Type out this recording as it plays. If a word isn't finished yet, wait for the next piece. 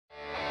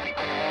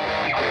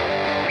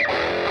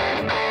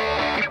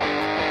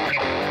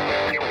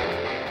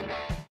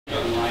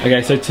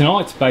Okay, so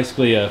tonight's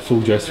basically a full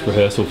dress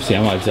rehearsal for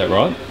Soundwave, is that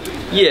right?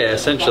 Yeah,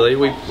 essentially.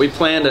 We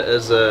planned it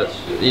as a,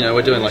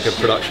 we're doing like a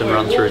production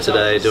run through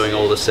today, doing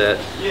all the set,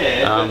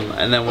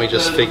 and then we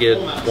just figured,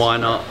 why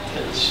not?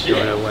 You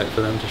want to wait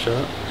for them to show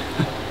up?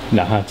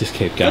 No, just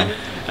keep going.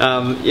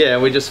 Yeah,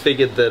 we just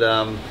figured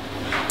that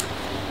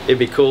it'd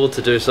be cool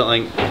to do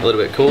something a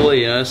little bit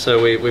cooler,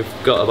 so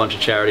we've got a bunch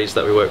of charities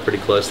that we work pretty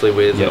closely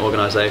with, and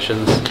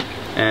organisations,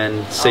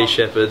 and Sea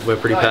Shepperd we're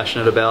pretty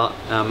passionate about,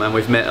 and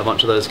we've met a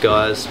bunch of those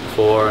guys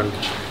before and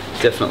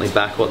definitely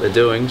back what they're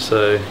doing,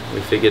 so we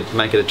figured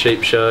make it a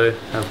cheap show,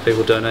 have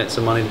people donate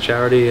some money to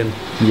charity. And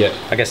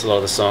I guess a lot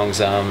of the songs,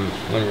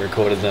 when we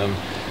recorded them,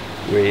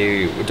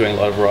 we were doing a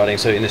lot of writing,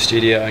 so in the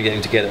studio and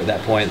getting together at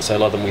that point, so a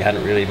lot of them we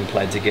hadn't really even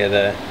played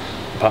together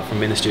apart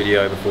from in the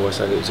studio before,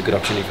 so it was a good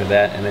opportunity for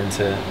that, and then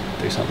to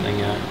do something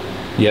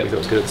we thought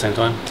was good at the same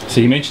time.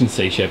 So you mentioned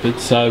Sea Shepperd,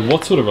 so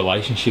what sort of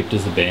relationship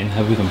does the band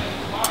have with them?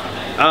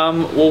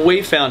 Well,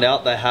 we found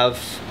out they have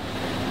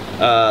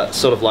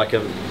sort of like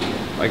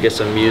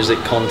a music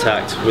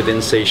contact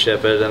within Sea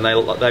Shepperd, and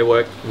they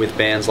work with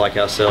bands like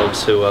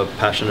ourselves who are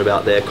passionate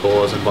about their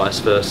cause and vice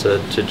versa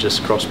to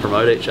just cross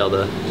promote each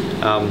other.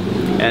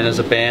 And as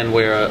a band,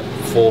 we're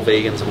 4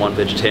 vegans and 1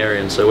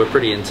 vegetarian, so we're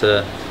pretty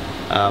into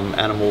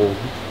animal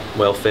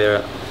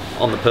welfare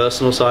on the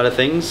personal side of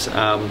things.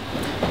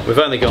 We've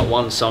only got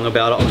 1 song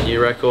about it on the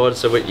new record,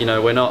 so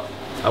we're not,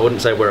 I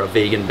wouldn't say we're a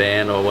vegan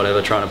band or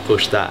whatever trying to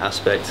push that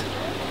aspect,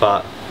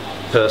 but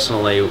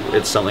personally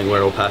it's something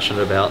we're all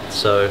passionate about.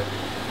 So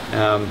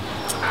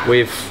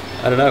we've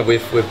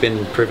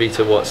been privy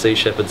to what Sea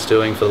Shepperd's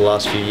doing for the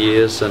last few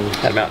years, and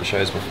had them out in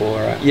shows before,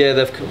 right?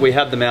 Yeah, we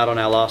had them out on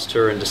our last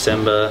tour in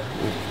December,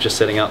 just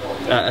setting up,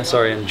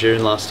 in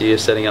June last year,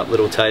 setting up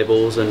little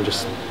tables and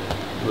just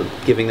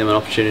giving them an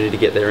opportunity to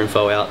get their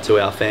info out to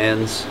our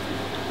fans.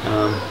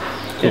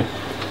 Cool.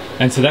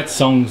 And so that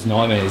song's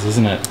Nightmares,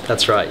 isn't it?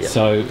 That's right, yeah.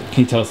 So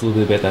can you tell us a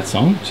little bit about that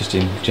song, just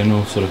in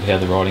general, sort of how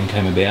the writing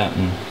came about?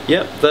 And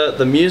yep,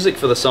 the music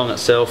for the song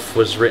itself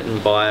was written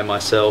by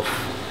myself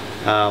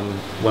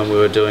when we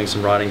were doing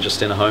some writing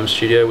just in a home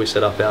studio we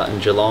set up out in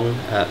Geelong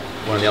at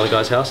one of the other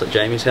guys' house, at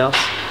Jamie's house.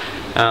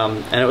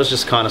 And it was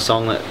just kind of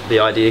song that the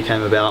idea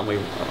came about, and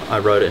I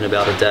wrote it in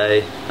about a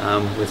day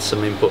with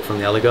some input from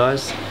the other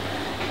guys.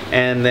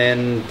 And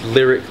then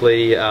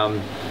lyrically,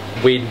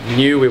 we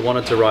knew we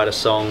wanted to write a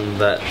song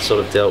that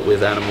sort of dealt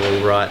with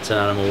animal rights and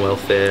animal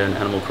welfare and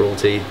animal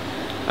cruelty.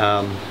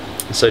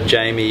 So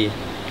Jamie,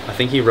 I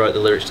think he wrote the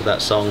lyrics to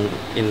that song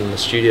in the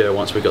studio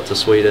once we got to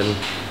Sweden.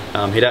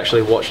 He'd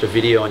actually watched a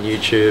video on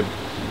YouTube.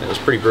 It was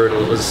pretty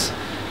brutal. It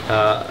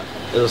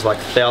was like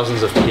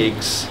thousands of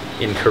pigs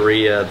in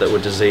Korea that were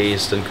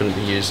diseased and couldn't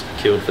be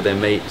killed for their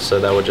meat,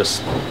 so they were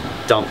just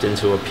dumped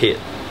into a pit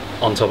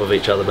on top of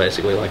each other,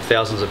 basically, like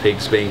thousands of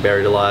pigs being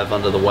buried alive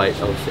under the weight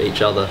of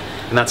each other.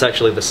 And that's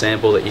actually the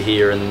sample that you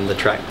hear in the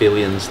track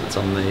Billions that's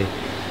on the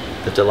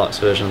deluxe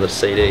version of the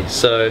CD.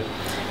 So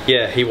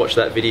yeah, he watched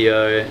that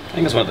video. I think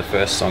it was one of the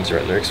first songs you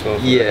wrote lyrics for.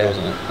 Yeah,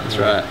 wasn't it? That's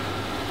right.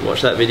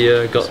 Watched that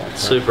video, got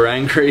super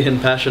angry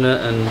and passionate,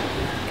 and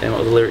came up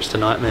with the lyrics to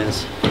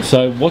Nightmares.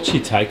 So what's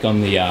your take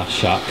on the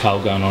shark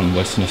cull going on in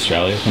Western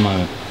Australia at the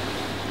moment?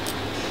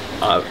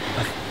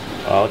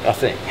 I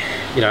think,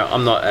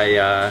 I'm not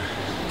a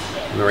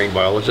marine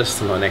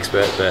biologist, I'm not an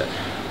expert, but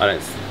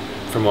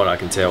from what I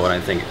can tell, I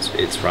don't think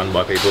it's run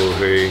by people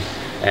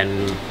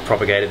and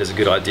propagated as a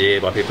good idea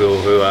by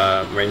people who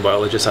are marine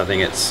biologists. I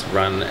think it's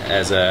run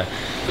as a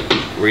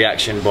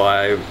reaction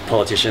by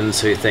politicians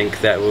who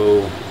think that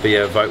will be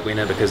a vote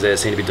winner because they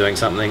seem to be doing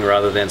something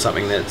rather than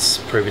something that's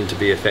proven to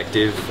be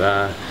effective.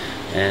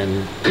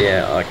 And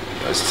yeah,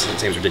 it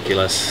seems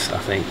ridiculous, I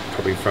think,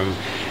 probably from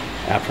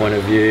our point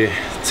of view,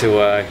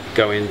 to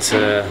go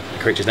into a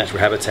creature's natural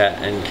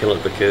habitat and kill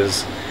it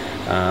because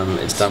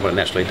it's done what it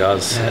naturally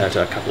does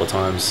a couple of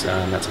times,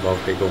 and that's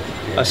evolved people.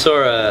 Yeah. I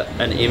saw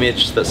an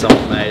image that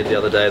someone made the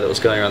other day that was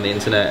going around the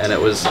internet, and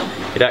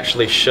it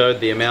actually showed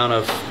the amount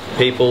of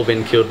people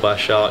been killed by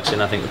sharks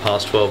in, I think, the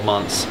past 12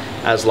 months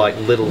as like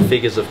little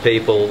figures of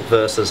people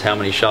versus how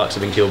many sharks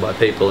have been killed by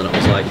people, and it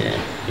was like,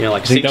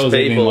 like 6 people.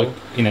 Even like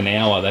in an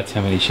hour, that's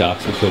how many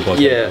sharks were killed by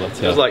people. Yeah,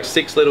 it was like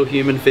 6 little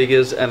human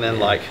figures, and then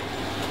like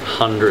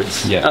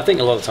hundreds. Yeah, I think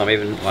a lot of the time,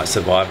 even like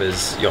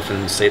survivors, you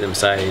often see them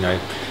say,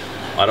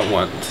 I don't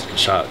want the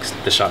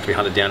shark to be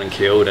hunted down and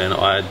killed, and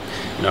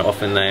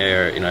often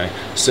they're,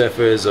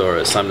 surfers, or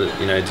at some,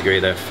 degree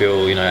they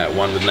feel, at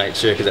one with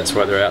nature because that's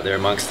why they're out there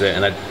amongst it,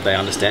 and they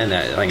understand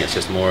that. I think it's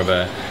just more of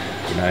a,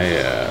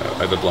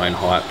 overblown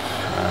hype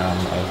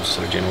of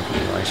sort of general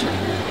population.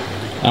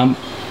 Yeah.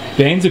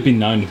 Bands have been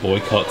known to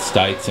boycott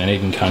states and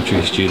even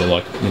countries due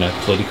to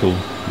political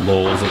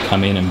laws that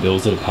come in and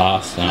bills that are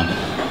passed.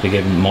 They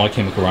gave My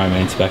Chemical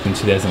Romance back in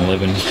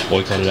 2011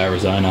 boycotted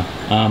Arizona.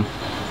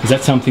 Is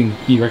that something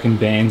you reckon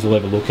bands will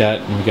ever look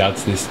at in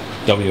regards to this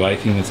WA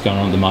thing that's going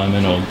on at the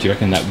moment, or do you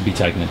reckon that would be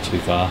taking it too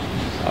far?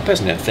 I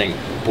personally don't think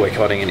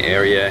boycotting an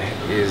area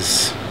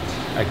is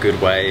a good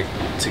way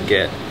to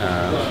get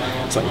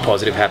something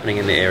positive happening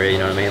in the area. You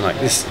know what I mean? Like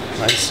this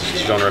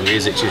genre of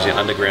music, it's usually an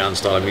underground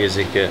style of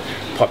music. It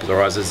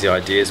popularises the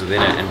ideas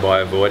within it, and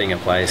by avoiding a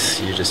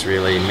place, you're just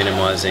really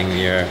minimising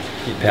your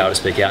power to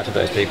speak out to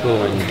those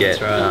people and get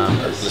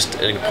just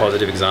a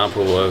positive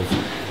example of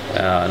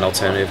an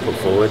alternative put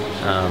forward.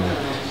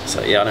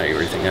 So yeah, I don't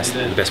really think that's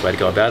the best way to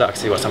go about it. I can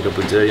see why some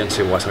people do, and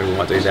see why some people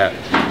might do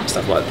that,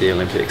 stuff like the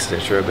Olympics,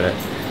 etc. But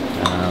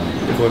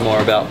we're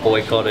more about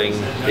boycotting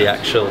the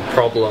actual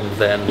problem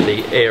than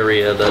the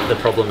area that the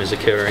problem is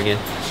occurring in.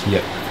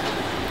 Yep.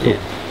 Cool.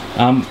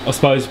 Yeah. I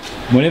suppose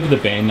whenever the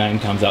band name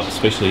comes up,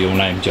 especially your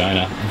name,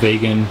 Jona,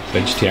 vegan,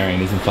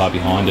 vegetarian isn't far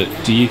behind it.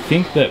 Do you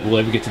think that we'll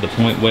ever get to the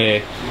point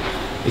where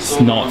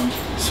it's not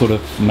sort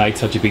of made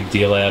such a big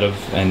deal out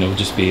of, and it'll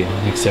just be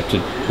an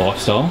accepted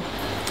lifestyle?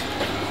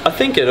 I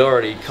think it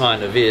already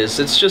kind of is.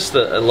 It's just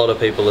that a lot of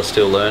people are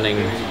still learning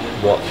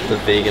what the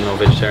vegan or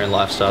vegetarian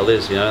lifestyle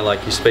is, you know,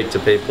 like you speak to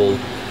people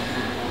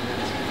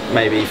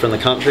maybe from the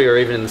country or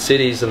even in the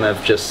cities, and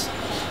they've just,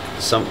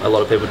 a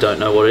lot of people don't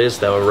know what it is.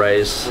 They were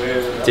raised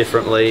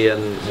differently,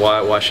 and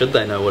why should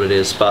they know what it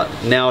is? But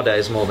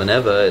nowadays more than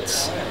ever,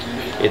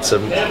 it's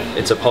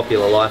a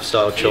popular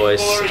lifestyle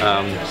choice.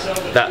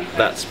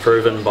 That's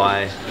proven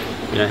by,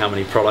 you know, how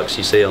many products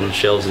you see on the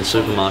shelves in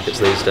supermarkets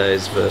these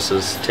days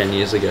versus 10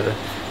 years ago.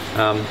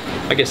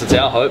 I guess it's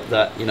our hope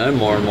that, you know,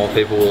 more and more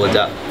people will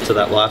adapt to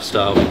that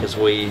lifestyle, because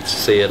we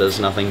see it as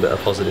nothing but a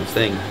positive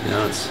thing. You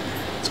know, it's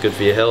good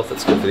for your health,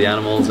 it's good for the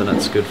animals, and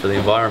it's good for the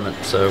environment.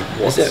 So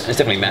it's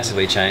definitely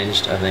massively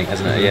changed, I think,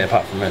 hasn't it? Yeah,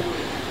 apart from it,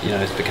 you know,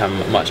 it's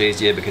become much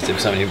easier because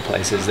there's so many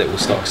places that will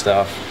stock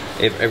stuff.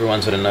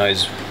 Everyone sort of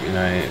knows, you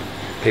know,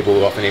 people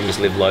will often even just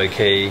live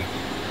low-key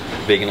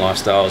vegan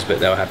lifestyles, but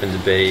they'll happen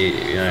to be,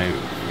 you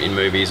know, in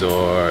movies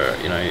or,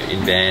 you know,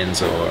 in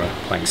bands or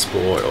playing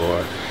sport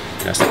or,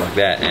 you know, stuff like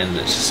that, and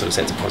it just sort of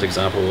sets a positive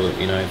example,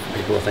 you know,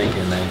 people are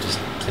thinking, they just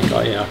think,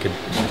 oh yeah, I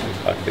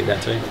could be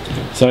that too.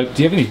 So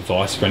do you have any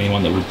advice for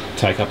anyone that would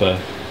take up a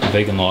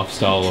vegan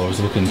lifestyle, or is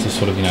looking to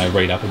sort of, you know,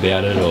 read up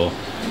about it, or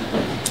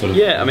sort of?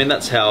 Yeah, I mean,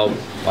 that's how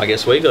I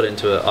guess we got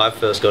into it. I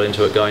first got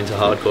into it going to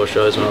hardcore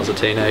shows when I was a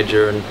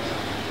teenager, and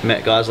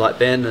met guys like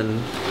Ben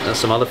and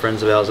some other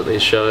friends of ours at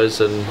these shows,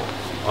 and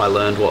I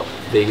learned what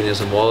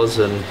veganism was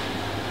and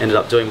ended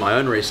up doing my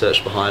own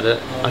research behind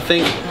it. I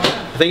think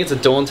it's a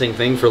daunting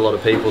thing for a lot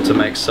of people to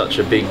make such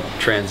a big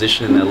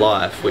transition in their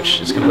life,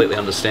 which is completely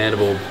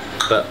understandable,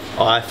 but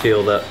I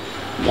feel that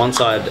once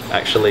I'd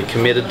actually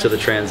committed to the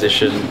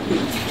transition,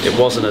 it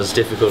wasn't as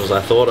difficult as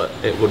I thought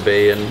it would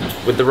be, and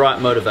with the right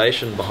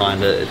motivation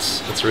behind it,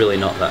 it's really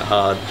not that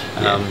hard.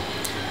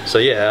 So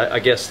yeah, I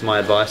guess my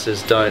advice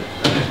is don't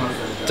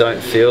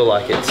feel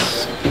like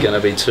it's going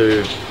to be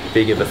too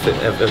big of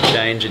a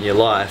change in your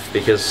life,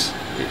 because,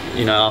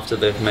 you know, after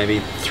the maybe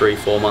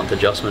 3-4 month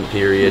adjustment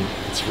period,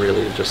 it's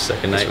really just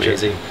second nature.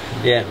 Easy.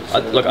 Yeah,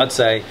 look, I'd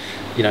say,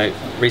 you know,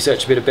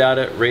 research a bit about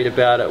it, read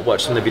about it,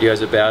 watch some of the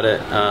videos about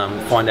it,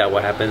 find out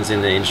what happens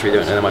in the industry you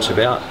don't know that much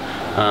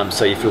about,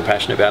 so you feel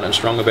passionate about it and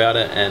strong about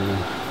it, and,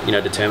 you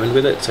know, determined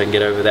with it, so you can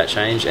get over that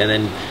change, and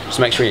then just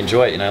make sure you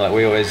enjoy it. You know, like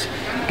we always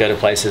go to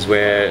places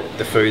where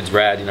the food's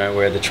rad, you know,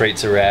 where the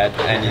treats are rad,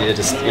 and you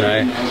just, you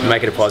know,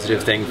 make it a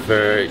positive thing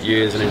for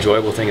you as an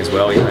enjoyable thing as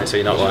well, you know, so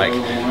you're not like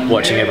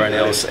watching everyone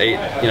else eat,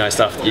 you know,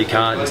 stuff that you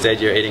can't. Instead,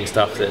 you're eating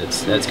stuff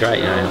that's great,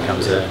 you know. It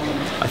becomes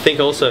I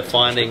think also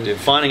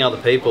finding other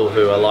people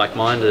who are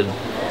like-minded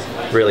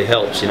really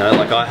helps, you know.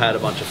 Like, I had a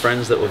bunch of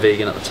friends that were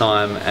vegan at the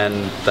time,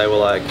 and they were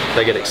like,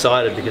 they get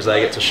excited because they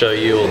get to show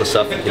you all the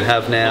stuff you can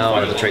have now,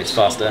 and the treats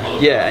faster.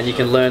 Yeah, and you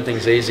can learn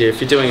things easier. If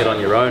you're doing it on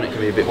your own, it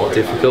can be a bit more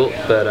difficult,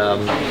 but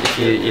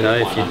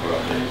if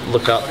you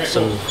look up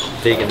some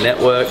vegan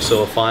networks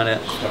or find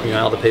out, you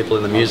know, other people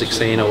in the music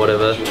scene or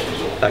whatever,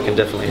 that can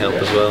definitely help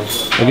as well.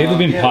 Have you ever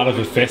been part of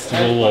a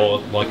festival or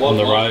like on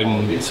the road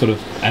and sort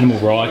of animal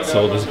rights,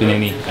 or there's been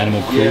any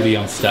animal cruelty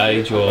on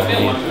stage, or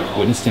have you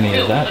witnessed any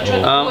of that?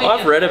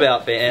 I've read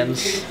about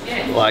bands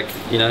like,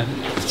 you know,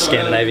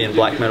 Scandinavian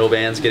black metal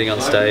bands getting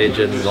on stage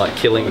and like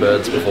killing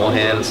birds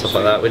beforehand and stuff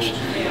like that, which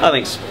I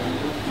think's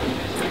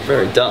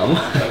very dumb.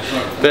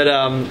 But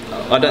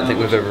I don't think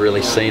we've ever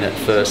really seen it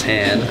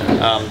firsthand.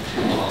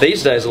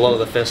 These days, a lot of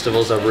the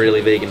festivals are really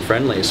vegan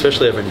friendly,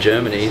 especially over in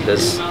Germany.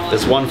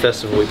 There's one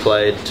festival we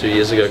played 2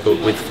 years ago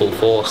called With Full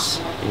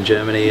Force in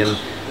Germany, and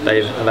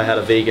they had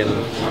a vegan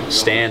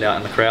stand out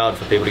in the crowd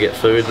for people to get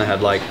food, and they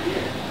had like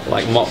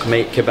mock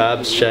meat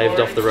kebabs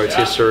shaved off the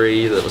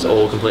rotisserie that was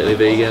all completely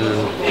vegan,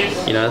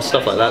 and, you know,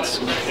 stuff like that's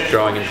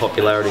growing in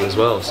popularity as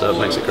well, so it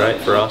makes it great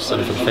for us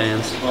and for the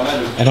fans.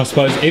 And I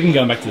suppose, even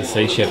going back to the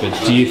Sea Shepperd,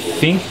 do you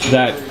think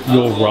that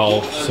your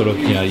role sort of,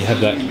 you know, you have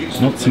that,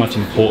 not so much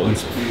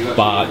importance,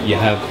 but you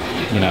have,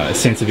 you know, a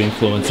sense of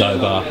influence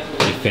over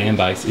your fan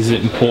base? Is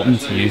it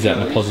important to use that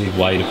in a positive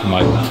way to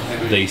promote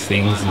these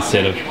things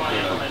instead of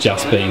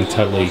just being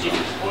totally,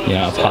 you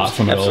know, apart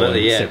from it all and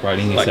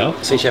separating yourself?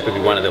 Like, Sea Shepperd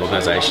would be one of the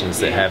organisations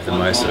that have the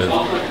most sort of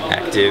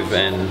active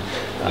and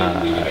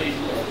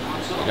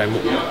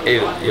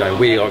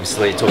we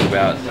obviously talk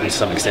about to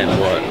some extent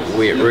what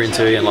we're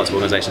into, and lots of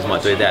organisations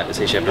might do that, but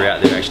Sea Shepperd are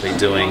out there actually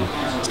doing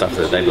stuff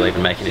that they believe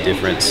in making a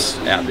difference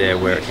out there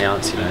where it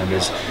counts, and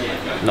there's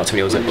not too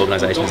many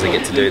organisations that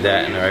get to do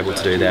that and are able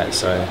to do that,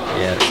 so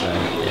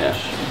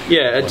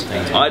yeah,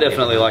 I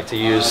definitely like to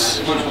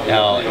use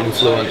our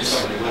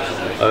influence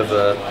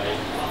over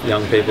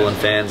young people and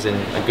fans in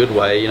a good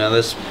way.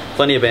 There's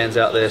plenty of bands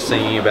out there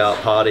singing about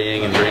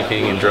partying and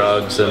drinking and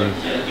drugs and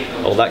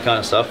all that kind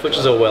of stuff, which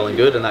is all well and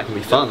good, and that can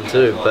be fun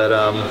too, but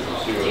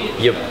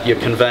you're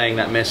conveying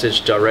that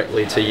message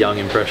directly to young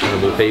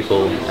impressionable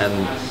people,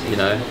 and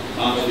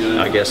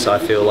I guess I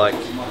feel like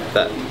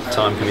that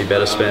time can be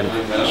better spent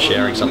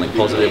sharing something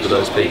positive with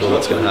those people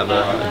that's going to have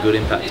a good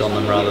impact on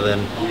them, rather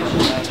than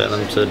turn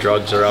them to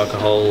drugs or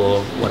alcohol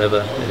or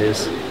whatever it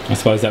is. I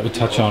suppose that would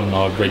touch on,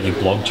 I read your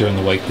blog during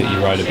the week that you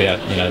wrote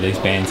about, these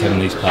bands having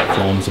these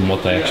platforms and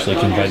what they actually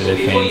convey to their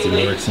fans and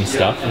lyrics and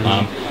stuff.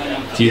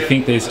 Do you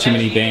think there's too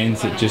many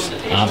bands that just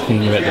aren't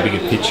thinking about the bigger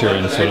picture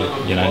and sort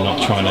of,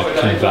 not trying to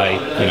convey,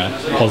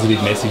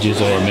 positive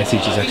messages, or a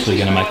message is actually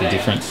going to make a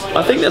difference?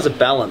 I think there's a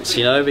balance,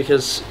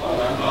 because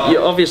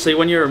obviously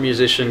when you're a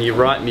musician, you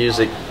write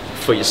music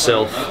for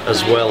yourself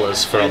as well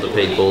as for other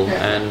people,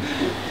 and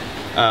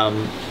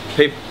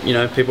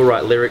people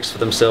write lyrics for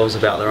themselves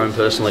about their own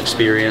personal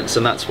experience,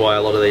 and that's why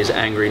a lot of these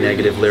angry,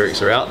 negative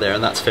lyrics are out there,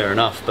 and that's fair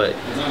enough. But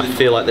I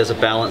feel like there's a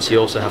balance. You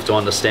also have to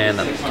understand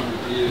that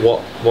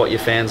what your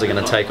fans are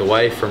going to take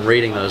away from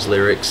reading those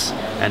lyrics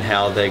and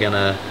how they're going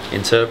to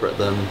interpret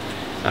them.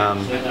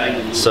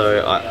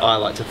 So I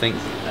like to think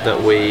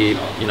that we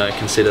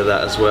consider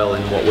that as well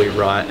in what we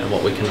write and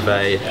what we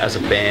convey as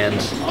a band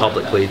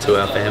publicly to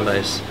our fan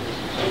base.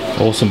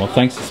 Awesome. Well,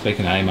 thanks for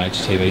speaking to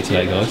AMH TV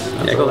today, guys.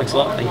 Yeah, cool. Thanks a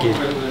lot. Thank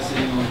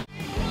you.